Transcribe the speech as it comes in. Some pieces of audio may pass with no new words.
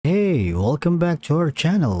welcome back to our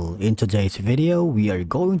channel. In today's video, we are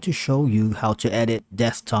going to show you how to edit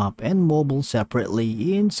desktop and mobile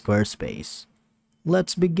separately in Squarespace.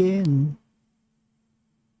 Let's begin.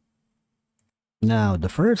 Now, the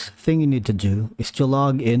first thing you need to do is to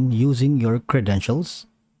log in using your credentials.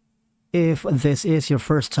 If this is your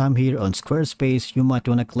first time here on Squarespace, you might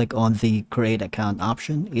want to click on the Create Account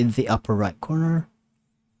option in the upper right corner.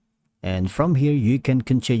 And from here, you can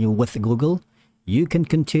continue with Google. You can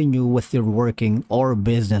continue with your working or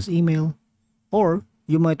business email, or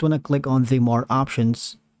you might want to click on the more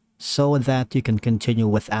options so that you can continue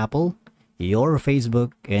with Apple, your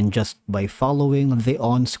Facebook, and just by following the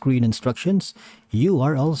on-screen instructions, you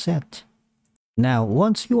are all set. Now,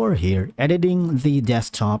 once you are here, editing the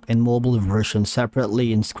desktop and mobile version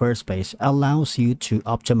separately in Squarespace allows you to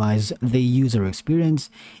optimize the user experience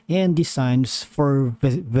and designs for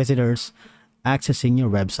visitors accessing your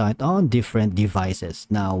website on different devices.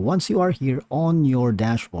 Now, once you are here on your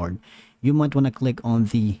dashboard, you might want to click on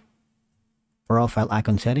the profile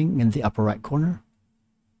icon setting in the upper right corner.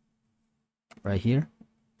 Right here.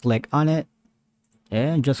 Click on it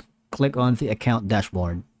and just click on the account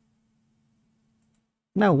dashboard.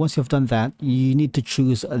 Now, once you've done that, you need to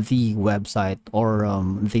choose the website or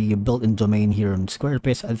the built-in domain here in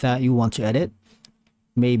Squarespace that you want to edit.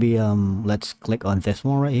 Maybe let's click on this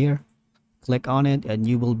one right here. Click on it and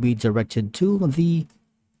you will be directed to the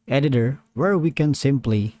editor where we can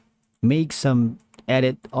simply make some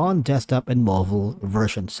edit on desktop and mobile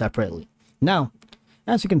version separately. Now,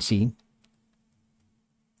 as you can see,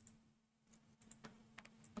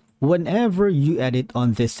 whenever you edit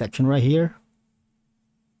on this section right here,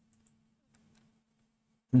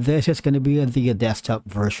 this is going to be the desktop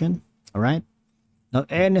version. All right. Now,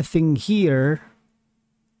 anything here,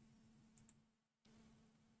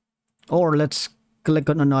 or let's click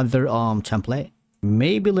on another template.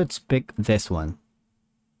 Maybe let's pick this one.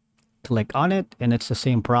 Click on it and it's the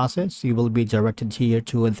same process. You will be directed here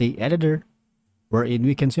to the editor wherein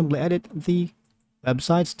we can simply edit the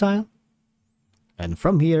website style. And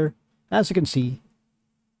from here, as you can see,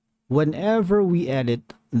 whenever we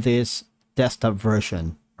edit this desktop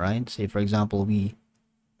version, right? Say for example, we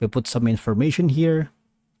put some information here.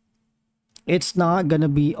 It's not gonna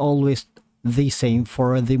be always the same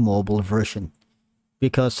for the mobile version,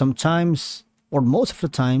 because sometimes, or most of the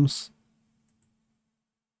times,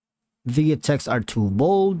 the texts are too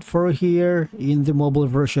bold for here in the mobile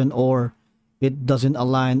version, or it doesn't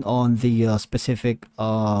align on the specific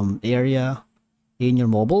area in your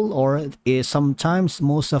mobile, or sometimes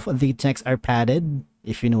most of the texts are padded,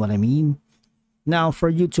 if you know what I mean. Now, for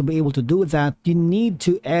you to be able to do that, you need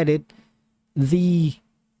to edit the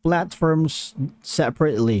platforms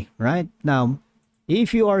separately, right? Now,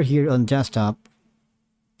 if you are here on desktop,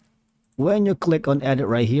 when you click on edit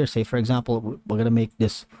right here, say for example, we're gonna make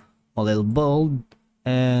this a little bold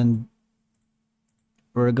and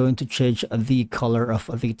we're going to change the color of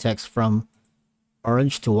the text from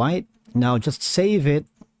orange to white. Now just save it,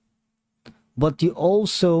 but you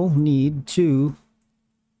also need to,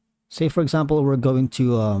 say for example, we're going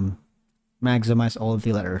to maximize all of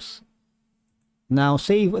the letters. Now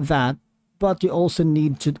save that, but you also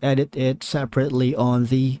need to edit it separately on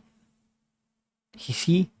the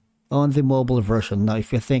mobile version. Now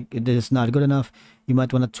if you think it is not good enough, you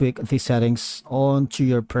might want to tweak the settings onto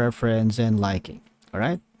your preference and liking. All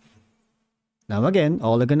right. Now again,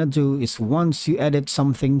 all you're gonna do is once you edit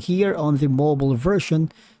something here on the mobile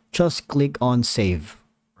version, just click on save,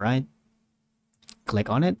 right? Click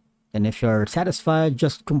on it, and if you're satisfied,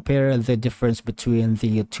 just compare the difference between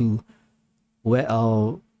the two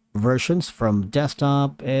versions from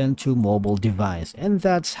desktop and to mobile device. And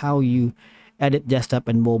that's how you edit desktop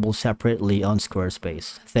and mobile separately on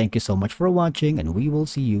Squarespace. Thank you so much for watching, and we will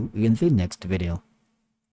see you in the next video.